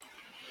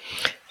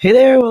Hey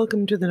there,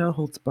 welcome to the No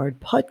Holds Barred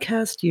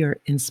podcast.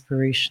 You're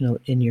inspirational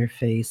in your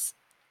face.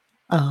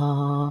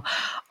 Oh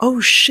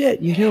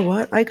shit, you know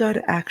what? I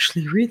gotta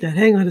actually read that.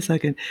 Hang on a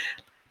second.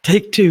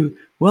 Take two.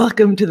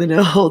 Welcome to the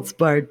No Holds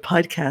Barred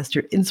podcast,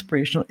 your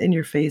inspirational in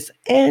your face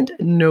and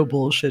no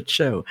bullshit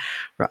show,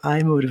 where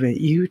I motivate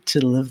you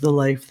to live the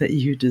life that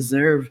you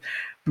deserve.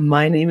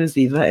 My name is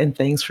Eva, and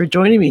thanks for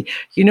joining me.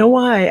 You know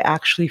why I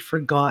actually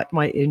forgot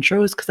my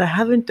intro is because I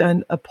haven't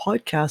done a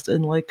podcast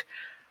in like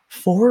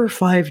 4 or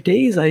 5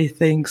 days, I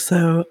think.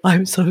 So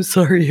I'm so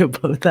sorry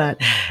about that.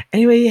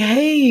 Anyway,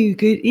 hey,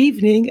 good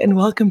evening and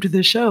welcome to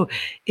the show.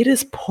 It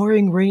is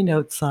pouring rain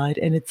outside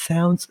and it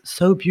sounds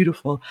so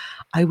beautiful.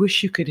 I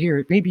wish you could hear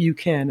it. Maybe you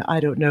can. I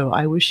don't know.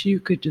 I wish you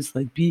could just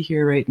like be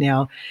here right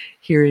now,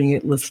 hearing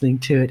it, listening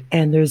to it.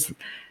 And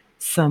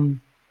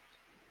some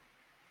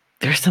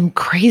there's some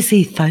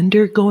crazy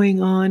thunder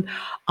going on.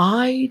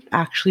 I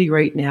actually,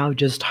 right now,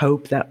 just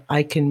hope that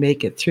I can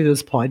make it through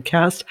this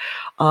podcast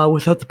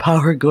without the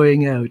power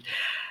going out.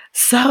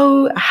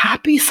 So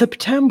happy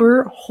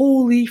September.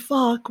 Holy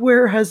fuck.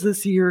 Where has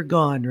this year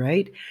gone,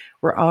 right?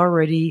 We're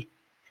already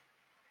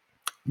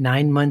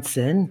 9 months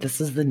in. This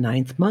is the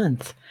ninth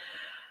month.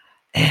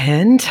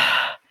 And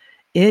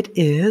it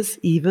is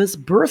Eva's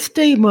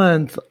birthday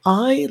month.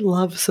 I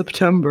love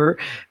September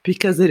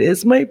because it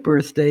is my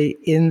birthday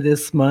in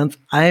this month.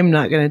 I'm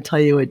not going to tell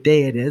you what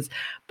day it is,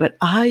 but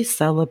I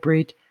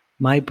celebrate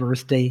my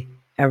birthday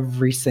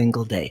every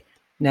single day.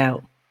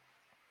 Now,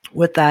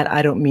 with that,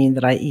 I don't mean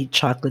that I eat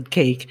chocolate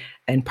cake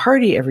and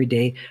party every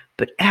day,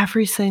 but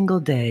every single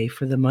day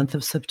for the month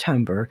of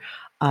September,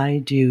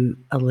 I do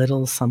a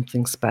little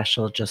something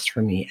special just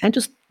for me and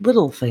just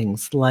little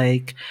things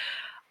like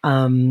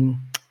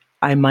um,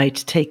 I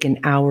might take an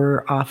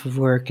hour off of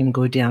work and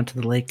go down to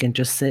the lake and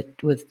just sit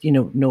with,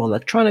 no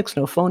electronics,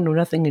 no phone, no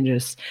nothing, and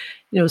just,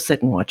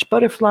 sit and watch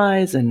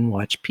butterflies and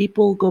watch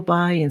people go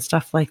by and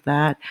stuff like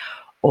that.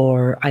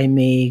 Or I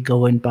may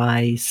go and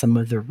buy some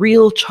of the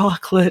real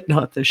chocolate,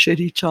 not the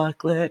shitty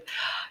chocolate.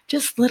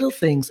 Just little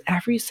things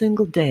every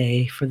single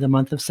day for the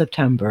month of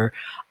September.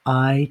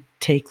 I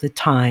take the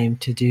time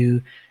to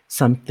do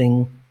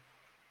something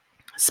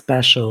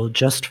special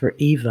just for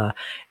Eva.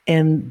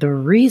 And the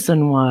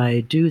reason why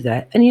I do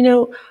that,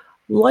 and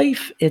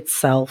life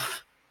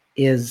itself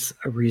is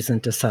a reason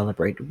to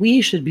celebrate.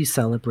 We should be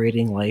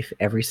celebrating life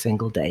every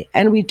single day,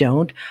 and we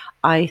don't.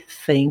 I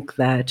think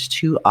that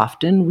too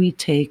often we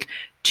take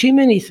too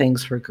many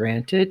things for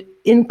granted,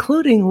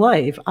 including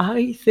life.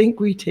 I think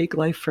we take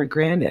life for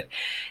granted.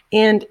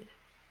 And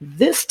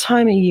this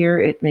time of year,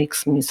 it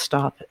makes me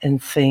stop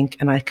and think,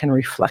 and I can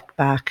reflect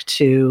back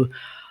to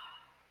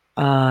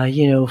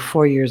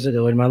 4 years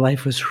ago when my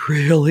life was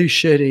really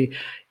shitty,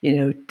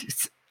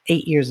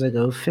 8 years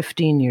ago,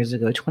 15 years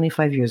ago,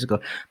 25 years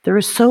ago. There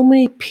were so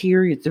many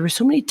periods, there were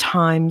so many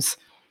times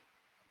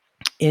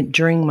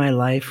during my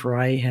life where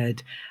I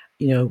had,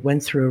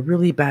 went through a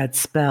really bad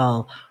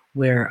spell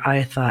where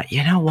I thought,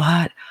 you know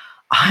what?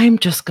 I'm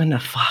just going to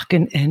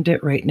fucking end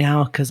it right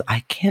now because I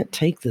can't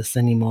take this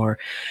anymore.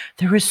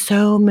 There were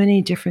so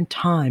many different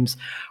times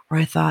where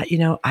I thought,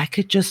 I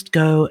could just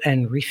go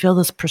and refill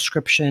this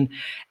prescription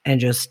and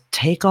just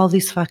take all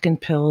these fucking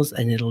pills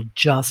and it'll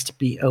just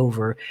be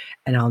over.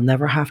 And I'll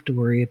never have to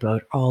worry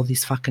about all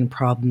these fucking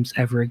problems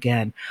ever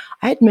again.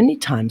 I had many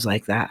times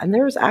like that. And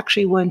there was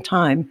actually one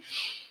time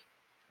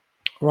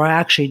where I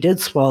actually did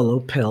swallow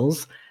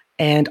pills.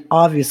 And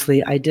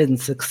obviously, I didn't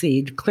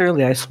succeed.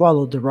 Clearly, I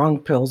swallowed the wrong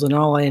pills, and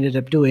all I ended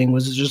up doing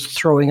was just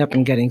throwing up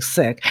and getting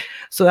sick.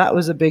 So that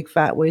was a big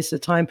fat waste of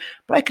time.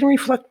 But I can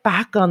reflect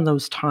back on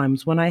those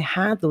times when I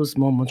had those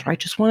moments where I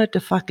just wanted to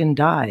fucking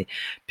die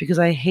because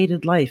I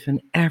hated life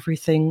and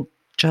everything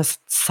just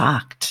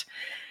sucked.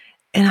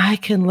 And I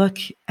can look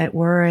at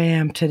where I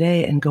am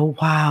today and go,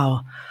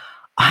 wow,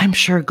 I'm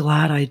sure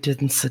glad I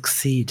didn't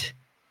succeed.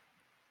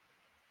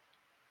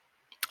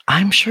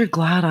 I'm sure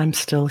glad I'm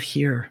still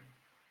here.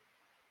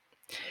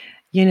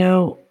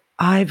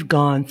 I've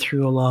gone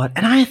through a lot,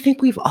 and I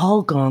think we've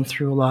all gone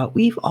through a lot.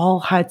 We've all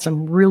had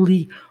some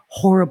really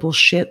horrible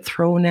shit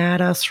thrown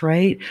at us,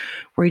 right?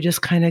 Where you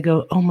just kind of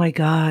go, oh my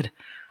God,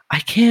 I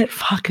can't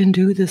fucking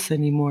do this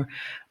anymore.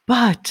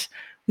 But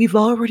we've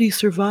already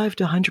survived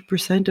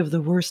 100% of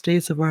the worst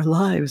days of our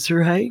lives,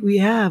 right? We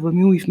have. I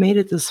mean, we've made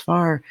it this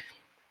far.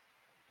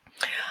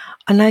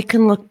 And I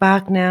can look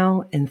back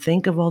now and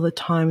think of all the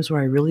times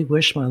where I really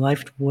wish my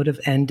life would have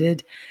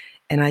ended.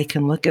 And I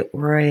can look at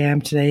where I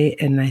am today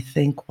and I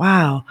think,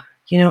 wow,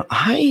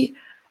 I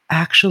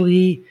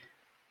actually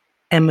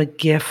am a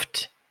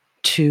gift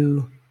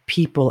to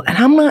people. And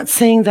I'm not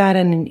saying that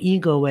in an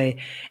ego way.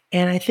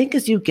 And I think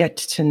as you get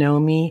to know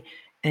me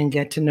and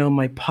get to know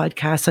my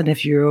podcast, and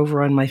if you're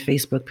over on my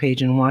Facebook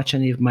page and watch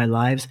any of my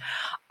lives,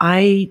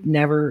 I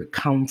never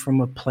come from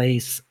a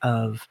place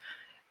of,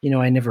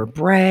 I never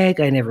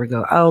brag. I never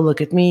go, oh, look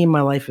at me.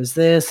 My life is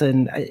this.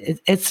 And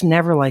it's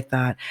never like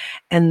that.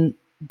 And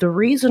the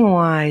reason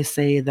why I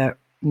say that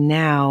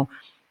now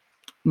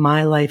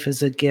my life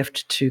is a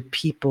gift to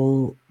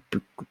people,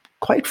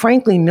 quite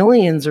frankly,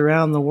 millions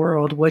around the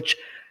world, which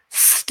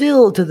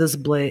still to this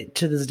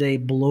day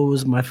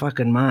blows my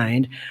fucking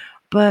mind.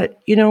 But,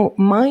 you know,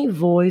 my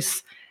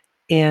voice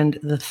and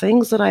the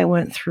things that I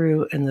went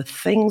through and the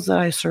things that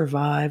I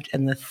survived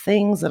and the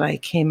things that I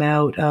came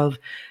out of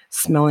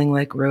smelling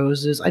like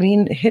roses. I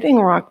mean, hitting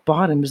rock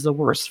bottom is the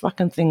worst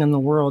fucking thing in the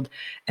world.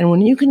 And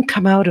when you can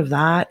come out of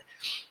that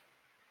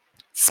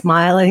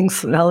smiling,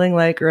 smelling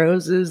like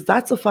roses,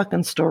 that's a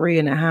fucking story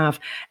and a half.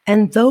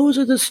 And those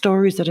are the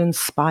stories that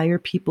inspire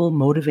people,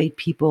 motivate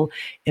people,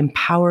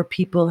 empower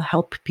people,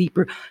 help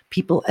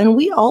people. And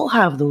we all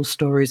have those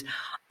stories.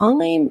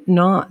 I'm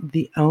not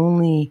the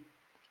only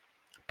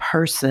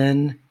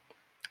person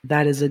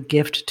that is a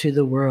gift to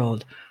the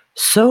world.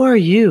 So are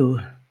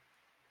you.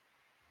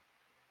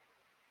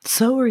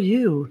 So are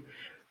you.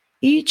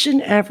 Each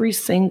and every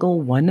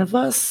single one of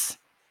us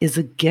is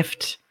a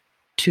gift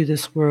to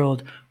this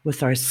world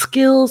with our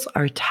skills,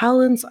 our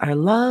talents, our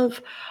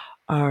love,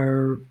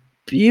 our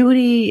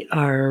beauty,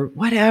 our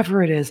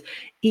whatever it is.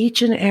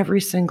 Each and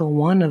every single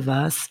one of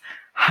us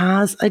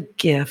has a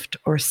gift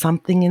or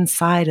something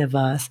inside of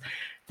us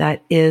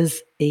that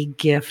is a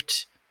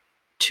gift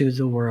to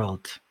the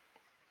world.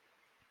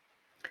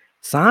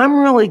 So I'm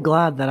really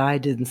glad that I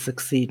didn't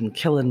succeed in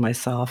killing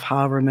myself,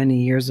 however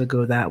many years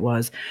ago that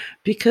was,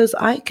 because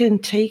I can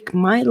take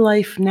my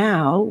life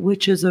now,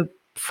 which is a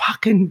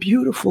fucking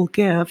beautiful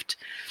gift.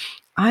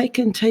 I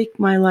can take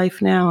my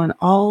life now and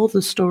all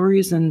the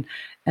stories and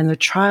the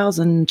trials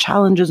and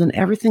challenges and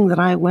everything that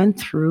I went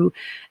through,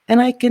 and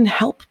I can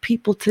help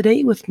people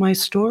today with my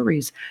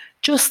stories,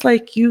 just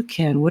like you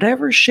can.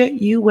 Whatever shit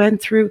you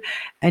went through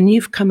and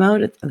you've come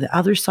out at the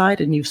other side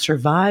and you've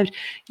survived,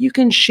 you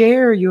can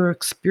share your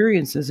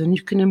experiences and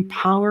you can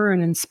empower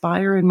and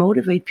inspire and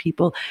motivate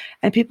people.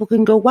 And people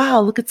can go, wow,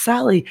 look at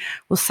Sally.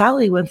 Well,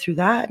 Sally went through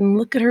that and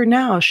look at her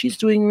now. She's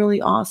doing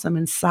really awesome.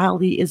 And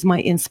Sally is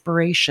my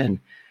inspiration.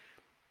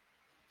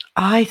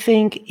 I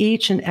think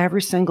each and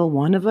every single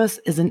one of us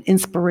is an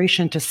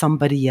inspiration to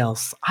somebody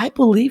else. I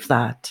believe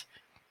that.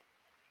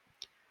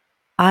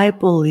 I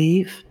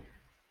believe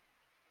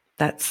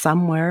that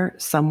somewhere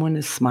someone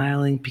is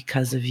smiling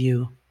because of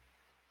you.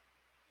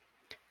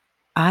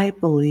 I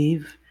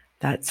believe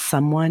that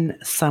someone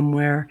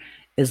somewhere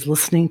is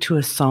listening to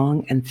a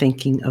song and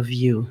thinking of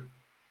you.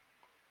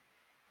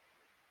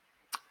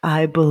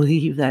 I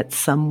believe that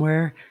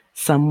somewhere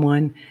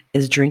someone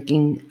is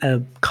drinking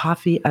a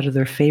coffee out of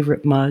their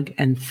favorite mug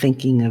and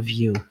thinking of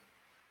you.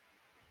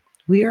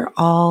 We are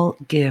all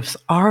gifts.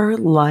 Our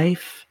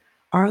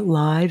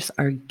lives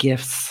are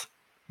gifts.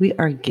 We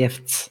are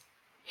gifts.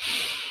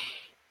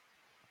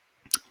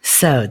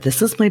 So,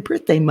 this is my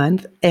birthday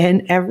month,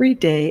 and every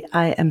day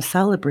I am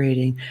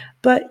celebrating.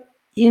 But,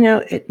 you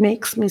know, it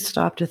makes me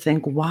stop to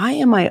think, why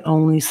am I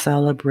only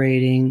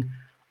celebrating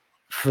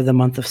for the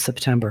month of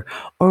September?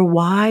 Or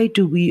why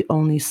do we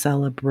only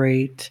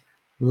celebrate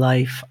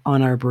life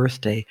on our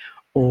birthday?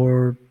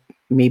 Or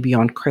maybe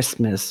on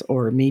Christmas,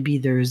 or maybe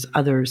there's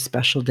other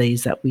special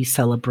days that we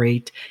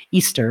celebrate,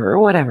 Easter or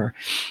whatever.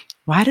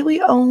 Why do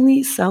we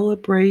only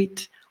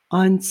celebrate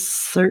on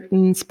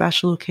certain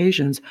special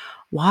occasions?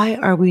 Why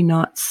are we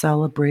not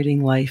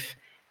celebrating life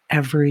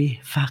every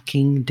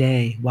fucking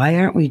day? Why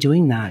aren't we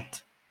doing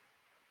that?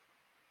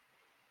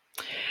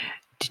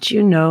 Did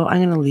you know, I'm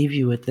going to leave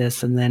you with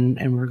this and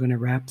we're going to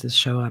wrap this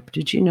show up.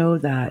 Did you know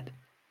that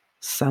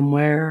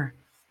somewhere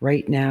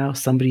right now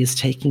somebody is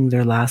taking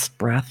their last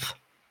breath?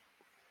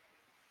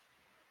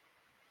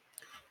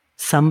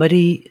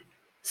 Somebody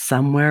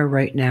somewhere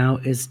right now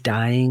is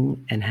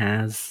dying and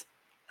has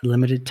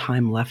limited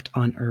time left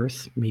on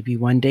earth, maybe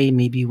one day,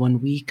 maybe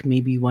 1 week,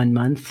 maybe 1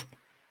 month.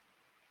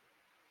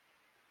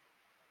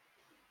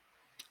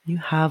 You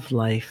have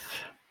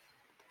life.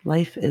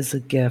 Life is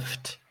a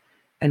gift,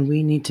 and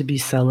we need to be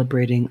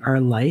celebrating our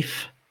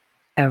life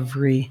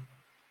every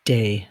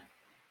day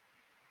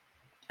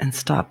and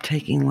stop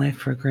taking life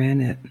for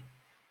granted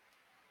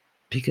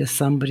because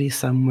somebody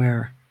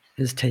somewhere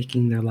is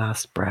taking their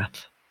last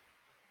breath.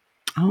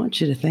 I want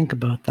you to think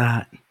about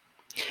that.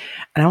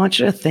 And I want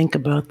you to think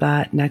about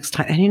that next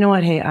time. And you know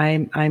what? Hey,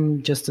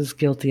 I'm just as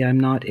guilty. I'm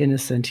not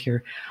innocent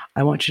here.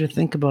 I want you to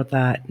think about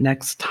that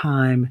next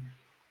time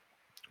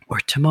or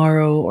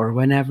tomorrow or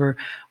whenever,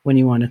 when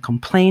you want to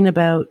complain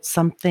about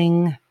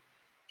something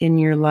in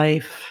your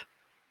life.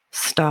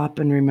 Stop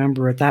and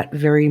remember at that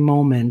very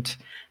moment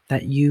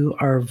that you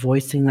are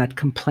voicing that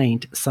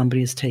complaint,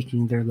 somebody is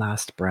taking their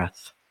last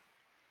breath.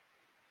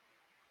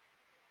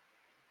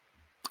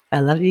 I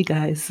love you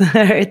guys. All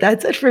right,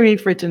 that's it for me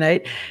for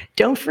tonight.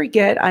 Don't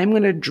forget, I'm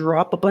going to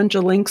drop a bunch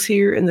of links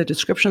here in the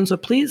description. So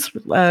please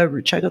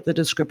check out the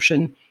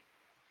description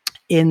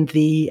in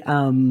the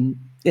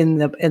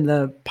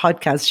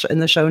podcast in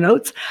the show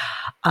notes.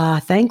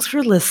 Thanks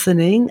for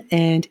listening,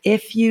 and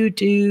if you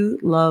do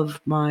love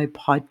my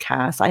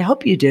podcast, I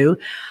hope you do.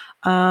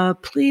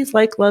 Please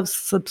like, love,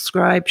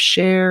 subscribe,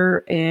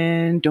 share,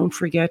 and don't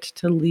forget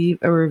to leave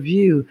a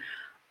review.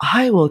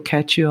 I will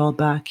catch you all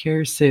back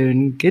here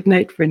soon. Good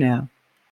night for now.